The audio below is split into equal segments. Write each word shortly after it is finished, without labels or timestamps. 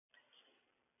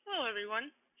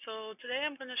everyone. So today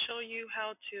I'm going to show you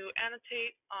how to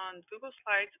annotate on Google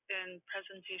Slides in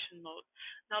presentation mode.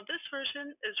 Now this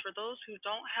version is for those who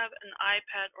don't have an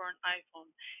iPad or an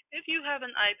iPhone. If you have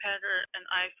an iPad or an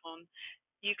iPhone,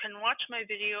 you can watch my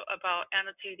video about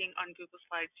annotating on Google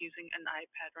Slides using an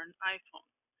iPad or an iPhone.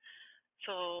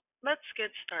 So let's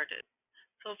get started.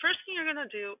 So first thing you're going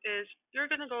to do is you're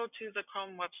going to go to the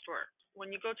Chrome Web Store.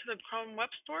 When you go to the Chrome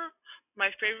Web Store,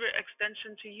 my favorite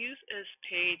extension to use is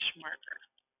Page Marker.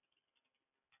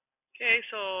 Okay,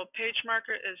 so Page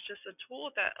Marker is just a tool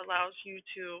that allows you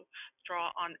to draw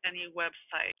on any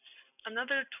website.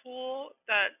 Another tool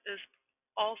that is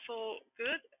also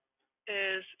good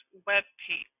is Web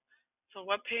Paint. So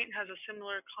Web Paint has a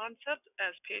similar concept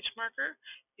as Page Marker.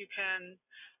 You can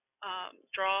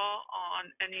draw on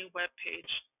any web page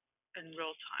in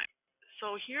real time.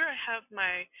 So here I have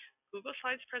my Google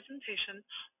Slides presentation.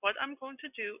 What I'm going to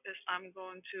do is I'm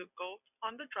going to go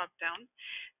on the drop down,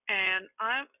 and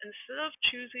instead of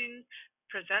choosing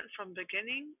present from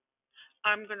beginning,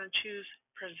 I'm going to choose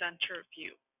presenter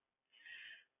view.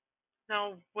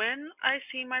 Now when I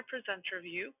see my presenter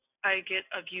view, I get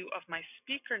a view of my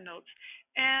speaker notes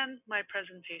and my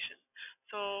presentation.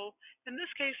 So in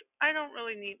this case, I don't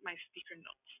really need my speaker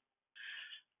notes.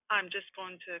 I'm just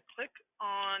going to click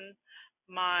on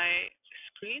my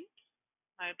screen,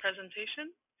 my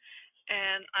presentation,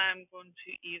 and I'm going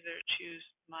to either choose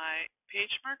my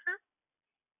page marker.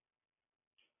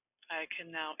 I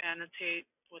can now annotate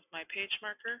with my page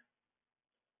marker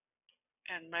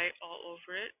and write all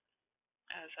over it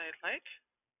as I like.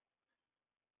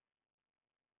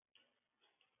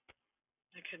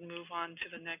 I can move on to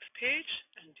the next page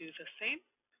and do the same.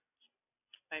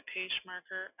 My page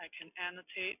marker, I can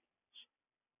annotate,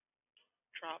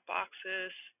 draw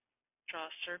boxes,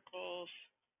 draw circles,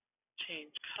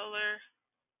 change color.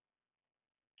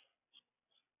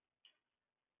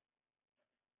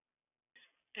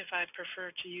 If I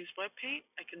prefer to use web paint,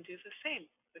 I can do the same.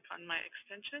 Click on my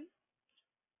extension,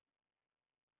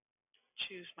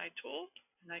 choose my tool,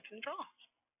 and I can draw.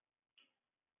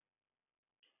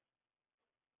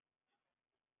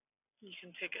 You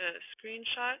can take a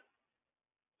screenshot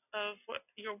of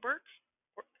your work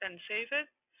and save it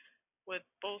with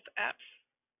both apps.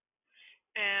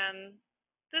 And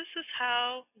this is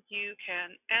how you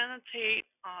can annotate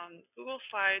on Google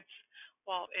Slides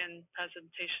while in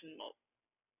presentation mode.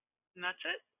 And that's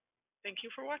it. Thank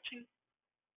you for watching.